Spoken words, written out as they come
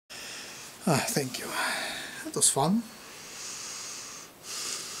Thank you. That was fun.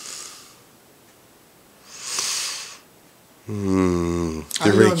 I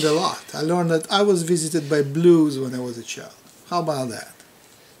learned a lot. I learned that I was visited by blues when I was a child. How about that?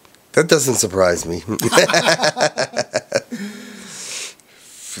 That doesn't surprise me.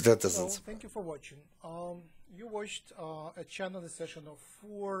 That doesn't. So, thank you for watching. You watched a channeling session of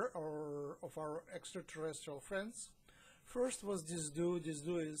 4 of our extraterrestrial friends. First was this dude. This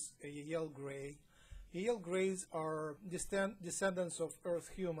dude is a Yahyel Grey. Yahyel Greys are descendants of Earth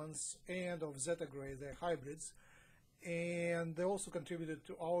humans and of Zeta Grey. They're hybrids. And they also contributed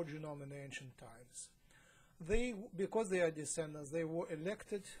to our genome in ancient times. Because they are descendants, they were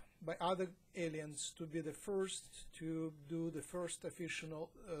elected by other aliens to be the first to do the first official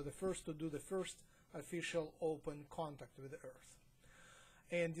open contact with the Earth.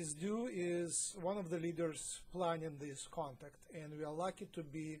 And this dude is one of the leaders planning this contact, and we are lucky to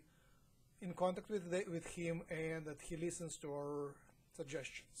be in contact with him and that he listens to our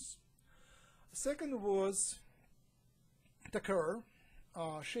suggestions. Second was 𝗪𝗓𝗧.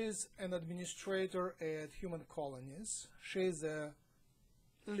 She's an administrator at Human Colonies. She's a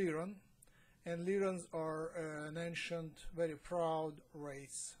Lyran, and Lyrans are an ancient, very proud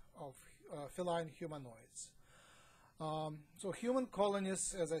race of feline humanoids. So Human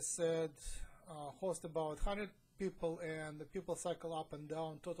Colonies, as I said, host about 100 people, and the people cycle up and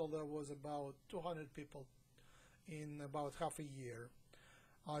down. Total there was about 200 people in about half a year.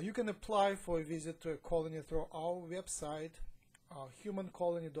 You can apply for a visit to a colony through our website,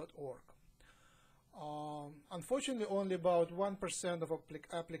 humancolony.org. Unfortunately, only about 1% of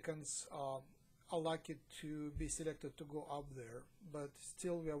applicants are lucky to be selected to go up there, but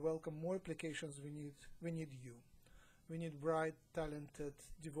still we welcome more applications. We need you. We need bright, talented,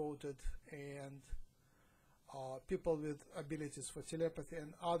 devoted, and people with abilities for telepathy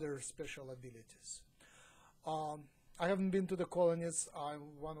and other special abilities. I haven't been to the colonies.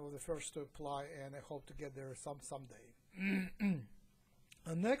 I'm one of the first to apply, and I hope to get there someday.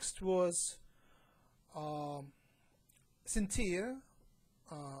 Next was 𝗖𝗢𝗡𝗧𝗡𝗡𝗧,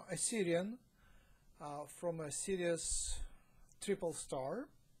 a Sirian from a Sirius triple star.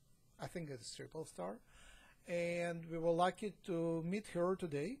 I think it's triple star. And we were lucky to meet her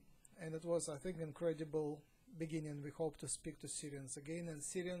today. And it was, I think, an incredible beginning. We hope to speak to Sirians again. And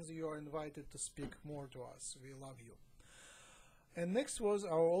Sirians, you are invited to speak more to us. We love you. And next was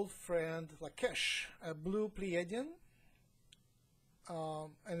our old friend Lakesh, a blue Pleiadian.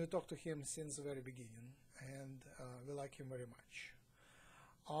 And we talked to him since the very beginning, and we like him very much.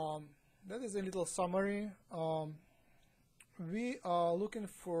 That is a little summary. We are looking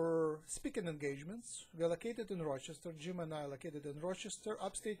for speaking engagements. We are located in Rochester. Jim and I are located in Rochester,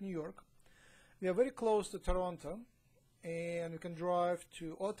 upstate New York. We are very close to Toronto, and we can drive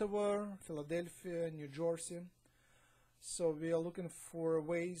to Ottawa, Philadelphia, New Jersey. So we are looking for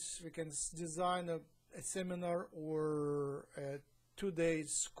ways we can design a seminar or a 2-day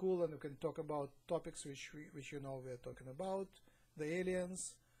school, and we can talk about topics which you know we are talking about: the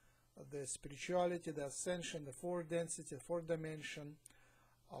aliens, the spirituality, the ascension, the 4th density, the 4th dimension,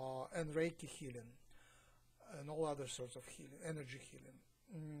 and Reiki healing, and all other sorts of healing, energy healing.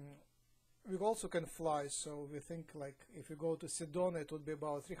 We also can fly, so we think like if you go to Sedona, it would be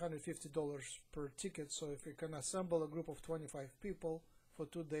about $350 per ticket. So if we can assemble a group of 25 people for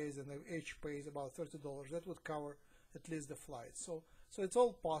 2 days and each pays about $30, that would cover at least the flight. So it's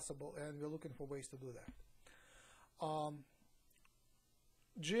all possible, and we're looking for ways to do that.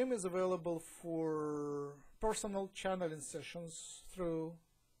 Jim is available for personal channeling sessions through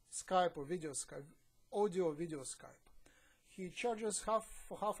Skype or video Skype, audio or video Skype. He charges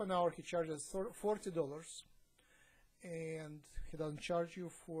for half an hour. He charges $40, and he doesn't charge you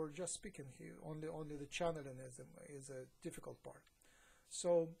for just speaking. Only the channeling is a difficult part.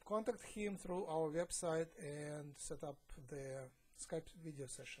 So contact him through our website and set up the Skype video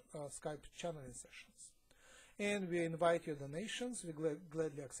session, Skype channeling sessions. And we invite your donations. We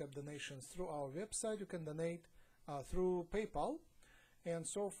gladly accept donations through our website. You can donate through PayPal. And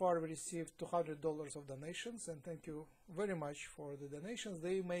so far we received $200 of donations, and thank you very much for the donations.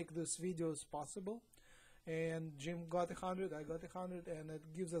 They make these videos possible. And Jim got 100, I got 100, and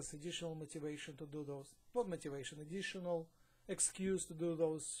it gives us additional motivation to do those, not motivation, additional excuse to do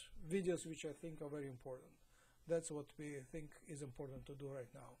those videos, which I think are very important. That's what we think is important to do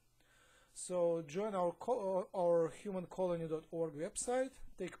right now. So join our humancolony.org website,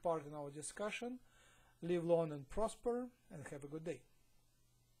 take part in our discussion, live long and prosper, and have a good day.